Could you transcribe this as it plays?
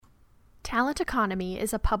Talent Economy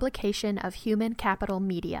is a publication of Human Capital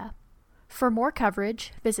Media. For more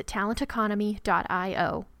coverage, visit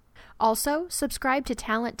talenteconomy.io. Also, subscribe to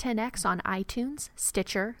Talent10x on iTunes,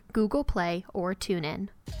 Stitcher, Google Play, or TuneIn.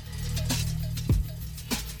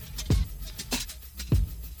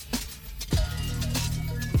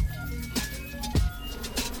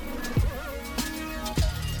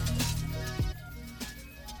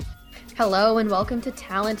 Hello and welcome to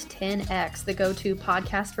Talent10x, the go-to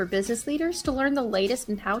podcast for business leaders to learn the latest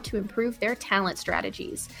in how to improve their talent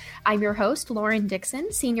strategies. I'm your host, Lauren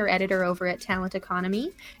Dixon, senior editor over at Talent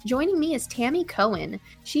Economy. Joining me is Tammy Cohen.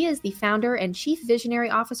 She is the founder and chief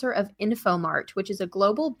visionary officer of InfoMart, which is a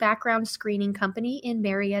global background screening company in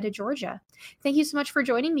Marietta, Georgia. Thank you so much for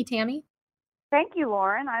joining me, Tammy. Thank you,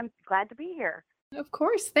 Lauren. I'm glad to be here. Of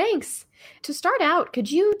course, thanks. To start out,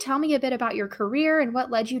 could you tell me a bit about your career and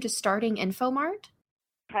what led you to starting InfoMart?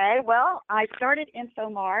 Okay, well, I started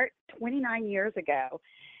InfoMart 29 years ago,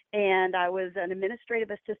 and I was an administrative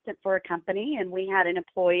assistant for a company, and we had an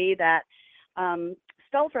employee that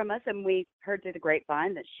stole from us, and we heard through the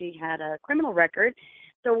grapevine that she had a criminal record.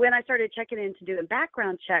 So when I started checking into doing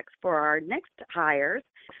background checks for our next hires,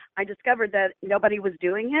 I discovered that nobody was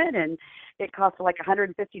doing it, and it cost like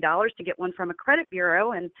 $150 to get one from a credit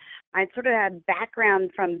bureau. And I sort of had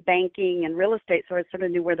background from banking and real estate, so I sort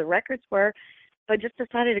of knew where the records were. So I just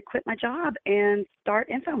decided to quit my job and start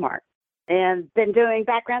InfoMart, and been doing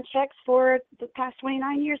background checks for the past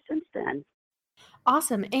 29 years since then.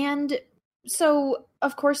 Awesome. And so,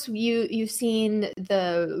 of course, you've seen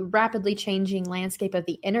the rapidly changing landscape of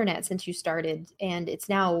the internet since you started, and it's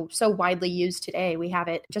now so widely used today. We have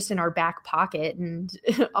it just in our back pocket and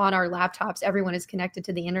on our laptops. Everyone is connected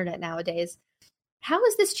to the internet nowadays. How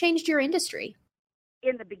has this changed your industry?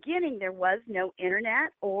 In the beginning, there was no internet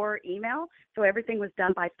or email, so everything was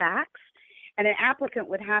done by fax. And an applicant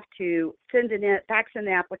would have to fax in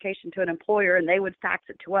the application to an employer, and they would fax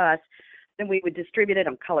it to us. Then we would distribute it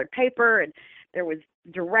on colored paper, and there was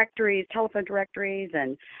directories, telephone directories,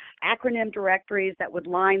 and acronym directories that would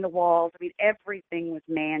line the walls. I mean, everything was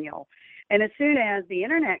manual. And as soon as the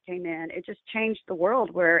internet came in, it just changed the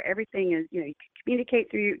world where everything is, you can communicate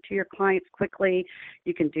to your clients quickly,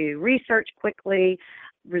 you can do research quickly,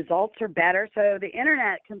 results are better. So the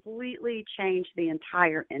internet completely changed the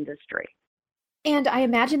entire industry. And I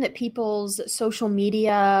imagine that people's social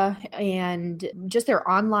media and just their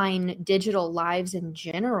online digital lives in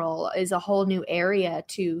general is a whole new area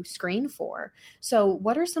to screen for. So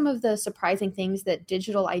what are some of the surprising things that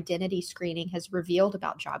digital identity screening has revealed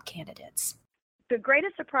about job candidates? The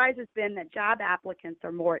greatest surprise has been that job applicants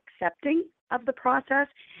are more accepting of the process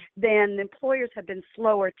than employers have been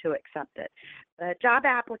slower to accept it. Job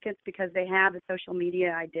applicants, because they have a social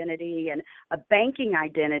media identity and a banking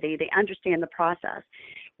identity, they understand the process.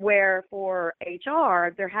 Where for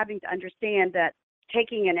HR, they're having to understand that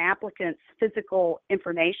taking an applicant's physical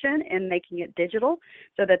information and making it digital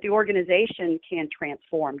so that the organization can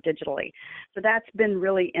transform digitally. So that's been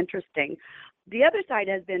really interesting. The other side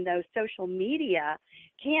has been, though, social media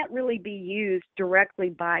can't really be used directly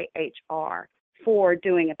by HR for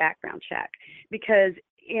doing a background check, because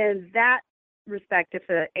in that respect, if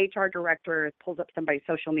the HR director pulls up somebody's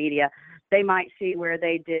social media, they might see where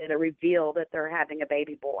they did a reveal that they're having a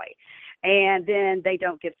baby boy, and then they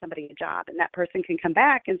don't give somebody a job, and that person can come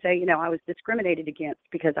back and say, I was discriminated against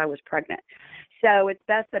because I was pregnant. So it's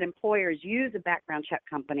best that employers use a background check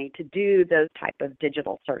company to do those type of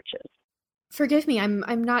digital searches. Forgive me,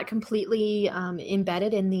 I'm not completely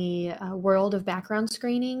embedded in the world of background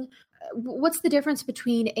screening. What's the difference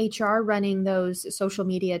between HR running those social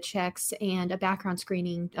media checks and a background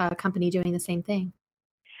screening company doing the same thing?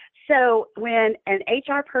 So when an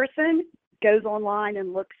HR person goes online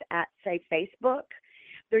and looks at, say, Facebook,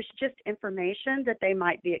 there's just information that they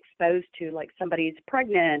might be exposed to, like somebody's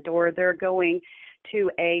pregnant or they're going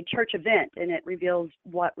to a church event and it reveals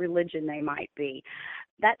what religion they might be.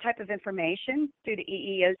 That type of information, due to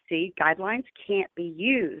EEOC guidelines, can't be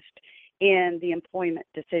used in the employment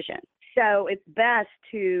decision. So it's best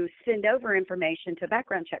to send over information to a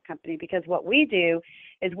background check company, because what we do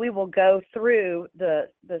is we will go through the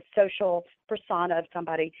social persona of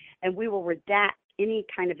somebody and we will redact any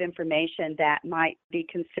kind of information that might be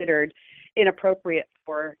considered inappropriate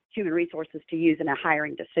for human resources to use in a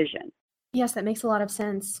hiring decision. Yes, that makes a lot of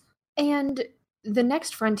sense. And the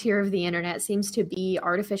next frontier of the internet seems to be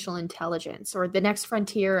artificial intelligence, or the next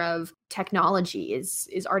frontier of technology is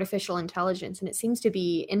artificial intelligence, and it seems to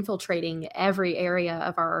be infiltrating every area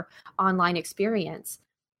of our online experience.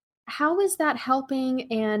 How is that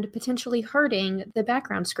helping and potentially hurting the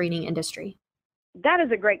background screening industry? That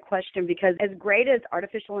is a great question, because as great as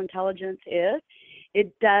artificial intelligence is,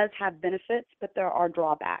 it does have benefits, but there are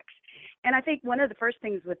drawbacks. And I think one of the first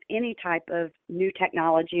things with any type of new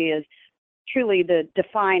technology is truly the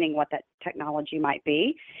defining what that technology might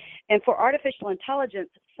be. And for artificial intelligence,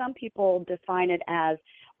 some people define it as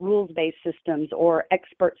rules-based systems or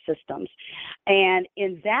expert systems. And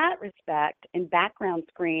in that respect, in background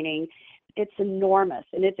screening, it's enormous.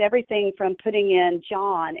 And it's everything from putting in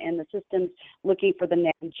John and the systems looking for the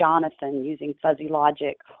name Jonathan using fuzzy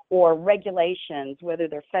logic, or regulations, whether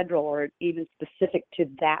they're federal or even specific to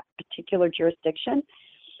that particular jurisdiction.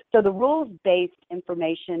 So the rules-based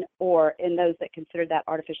information, or in those that consider that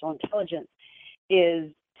artificial intelligence,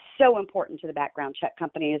 is so important to the background check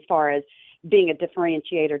company as far as being a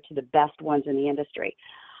differentiator to the best ones in the industry.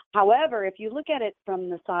 However, if you look at it from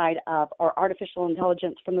the side of, or artificial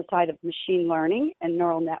intelligence from the side of machine learning and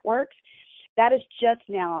neural networks, that is just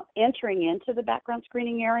now entering into the background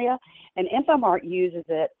screening area, and InfoMart uses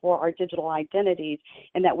it for our digital identities,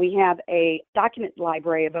 in that we have a document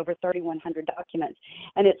library of over 3,100 documents,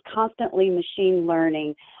 and it's constantly machine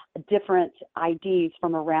learning different IDs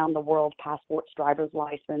from around the world: passports, driver's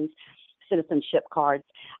license, citizenship cards.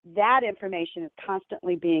 That information is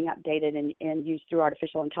constantly being updated and used through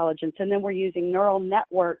artificial intelligence, and then we're using neural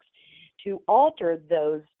networks to alter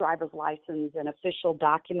those driver's license and official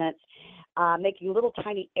documents, making little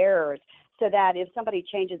tiny errors, so that if somebody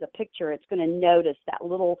changes a picture, it's going to notice that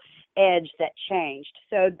little edge that changed.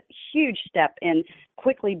 So huge step in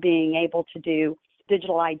quickly being able to do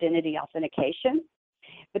digital identity authentication.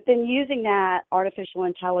 But then using that artificial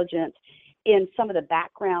intelligence in some of the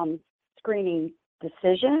background screening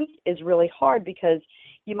decisions is really hard, because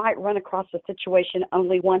you might run across a situation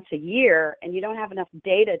only once a year and you don't have enough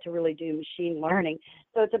data to really do machine learning.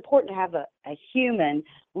 So it's important to have a human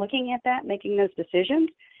looking at that, making those decisions,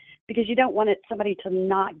 because you don't want somebody to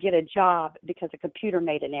not get a job because a computer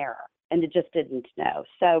made an error and it just didn't know.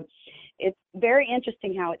 So it's very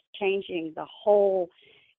interesting how it's changing the whole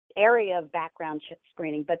area of background check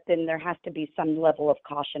screening, but then there has to be some level of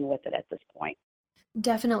caution with it at this point.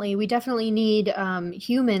 Definitely. We definitely need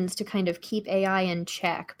humans to kind of keep AI in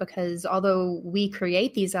check, because although we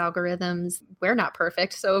create these algorithms, we're not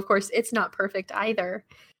perfect. So of course it's not perfect either.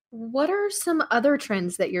 What are some other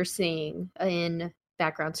trends that you're seeing in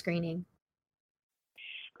background screening?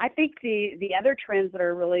 I think the other trends that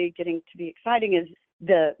are really getting to be exciting is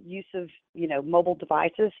the use of, mobile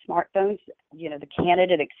devices, smartphones, the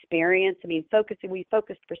candidate experience. I mean, we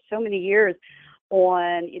focused for so many years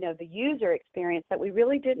on, the user experience, that we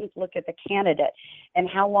really didn't look at the candidate and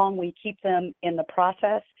how long we keep them in the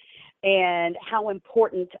process, and how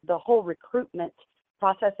important the whole recruitment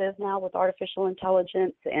process is now with artificial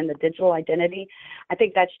intelligence and the digital identity. I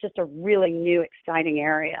think that's just a really new, exciting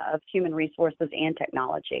area of human resources and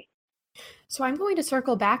technology. So I'm going to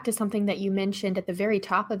circle back to something that you mentioned at the very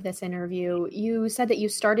top of this interview. You said that you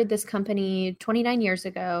started this company 29 years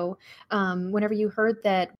ago. Whenever you heard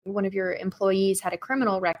that one of your employees had a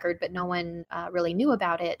criminal record, but no one really knew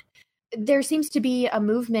about it, there seems to be a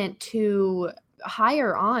movement to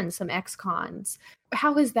hire on some ex-cons.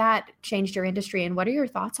 How has that changed your industry, and what are your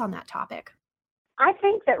thoughts on that topic? I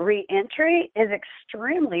think that reentry is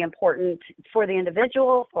extremely important for the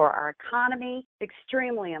individual, for our economy,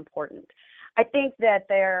 extremely important. I think that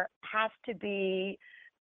there has to be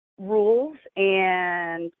rules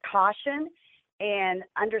and caution and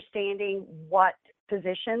understanding what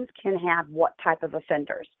positions can have what type of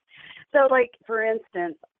offenders. So, like, for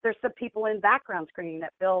instance, there's some people in background screening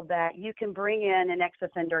that feel that you can bring in an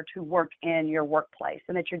ex-offender to work in your workplace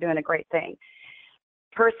and that you're doing a great thing.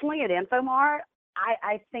 Personally, at InfoMart,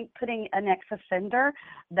 I think putting an ex-offender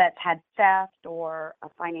that's had theft or a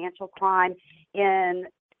financial crime in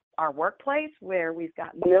our workplace, where we've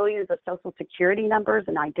got millions of social security numbers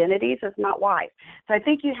and identities, is not wise. So I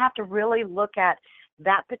think you have to really look at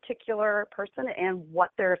that particular person and what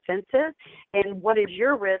their offense is, and what is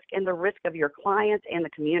your risk and the risk of your clients and the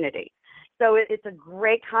community. So it's a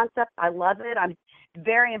great concept. I love it. I'm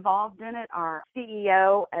very involved in it. Our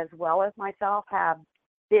CEO, as well as myself, have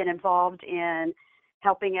been involved in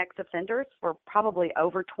helping ex-offenders for probably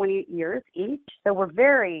over 20 years each. So we're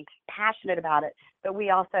very passionate about it, but we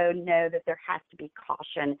also know that there has to be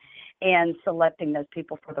caution in selecting those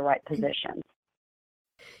people for the right positions.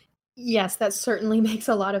 Yes, that certainly makes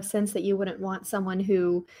a lot of sense, that you wouldn't want someone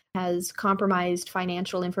who has compromised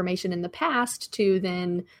financial information in the past to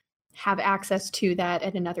then have access to that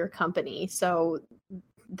at another company. So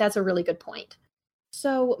that's a really good point.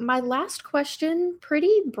 So my last question,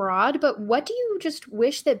 pretty broad, but what do you just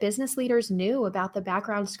wish that business leaders knew about the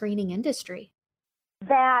background screening industry?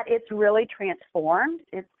 That it's really transformed.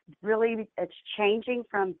 It's changing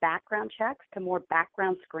from background checks to more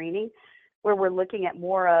background screening, where we're looking at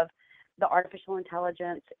more of the artificial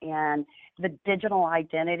intelligence and the digital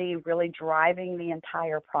identity really driving the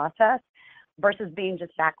entire process versus being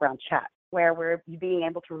just background checks, where we're being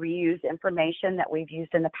able to reuse information that we've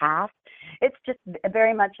used in the past. It's just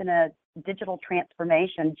very much in a digital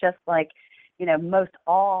transformation, just like, most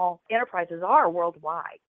all enterprises are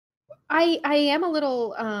worldwide. I am a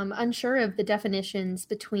little unsure of the definitions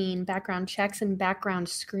between background checks and background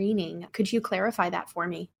screening. Could you clarify that for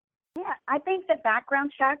me? Yeah, I think that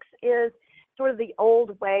background checks is sort of the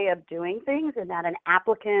old way of doing things, in that an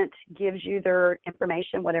applicant gives you their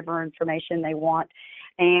information, whatever information they want,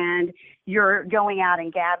 and you're going out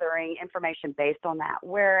and gathering information based on that.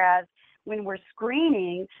 Whereas when we're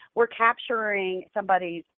screening, we're capturing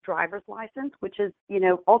somebody's driver's license, which is,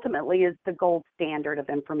 ultimately is the gold standard of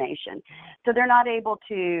information. So they're not able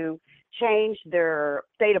to change their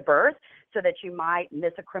date of birth so that you might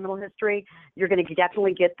miss a criminal history. You're going to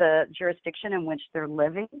definitely get the jurisdiction in which they're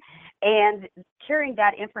living, and carrying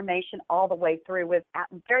that information all the way through with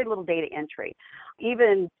very little data entry.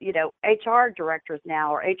 Even, HR directors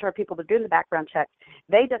now, or HR people that do the background checks,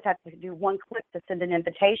 they just have to do one click to send an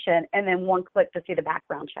invitation and then one click to see the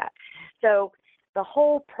background check. So the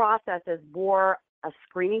whole process is more a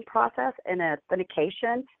screening process and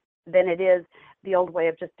authentication than it is the old way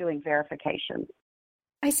of just doing verification.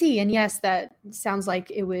 I see. And yes, that sounds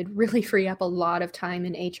like it would really free up a lot of time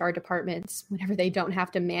in HR departments whenever they don't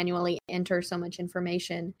have to manually enter so much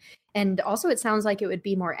information. And also it sounds like it would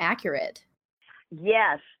be more accurate.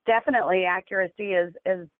 Yes, definitely. Accuracy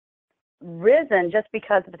is risen just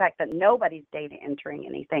because of the fact that nobody's data entering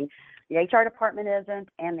anything. The HR department isn't,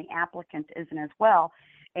 and the applicant isn't as well.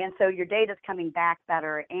 And so your data is coming back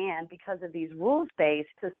better. And because of these rules-based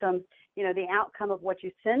systems, the outcome of what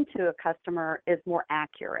you send to a customer is more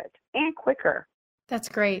accurate and quicker. That's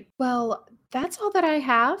great. Well, that's all that I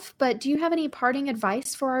have. But do you have any parting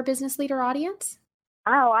advice for our business leader audience?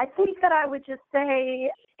 Oh, I think that I would just say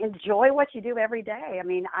enjoy what you do every day. I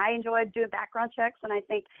mean, I enjoy doing background checks, and I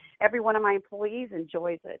think every one of my employees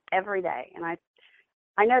enjoys it every day. And I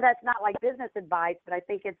know that's not like business advice, but I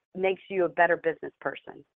think it makes you a better business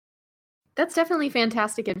person. That's definitely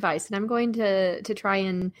fantastic advice. And I'm going to try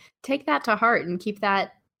and take that to heart and keep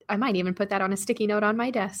that. I might even put that on a sticky note on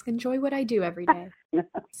my desk. Enjoy what I do every day.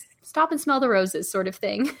 Stop and smell the roses sort of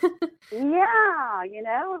thing. Yeah,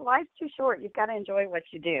 life's too short. You've got to enjoy what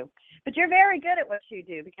you do. But you're very good at what you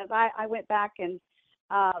do, because I went back and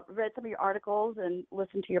read some of your articles and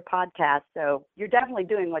listened to your podcast. So you're definitely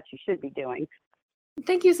doing what you should be doing.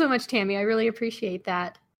 Thank you so much, Tammy. I really appreciate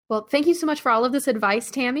that. Well, thank you so much for all of this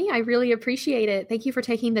advice, Tammy. I really appreciate it. Thank you for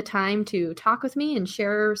taking the time to talk with me and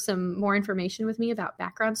share some more information with me about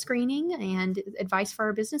background screening and advice for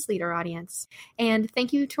our business leader audience. And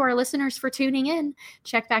thank you to our listeners for tuning in.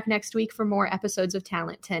 Check back next week for more episodes of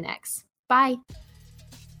Talent 10x. Bye.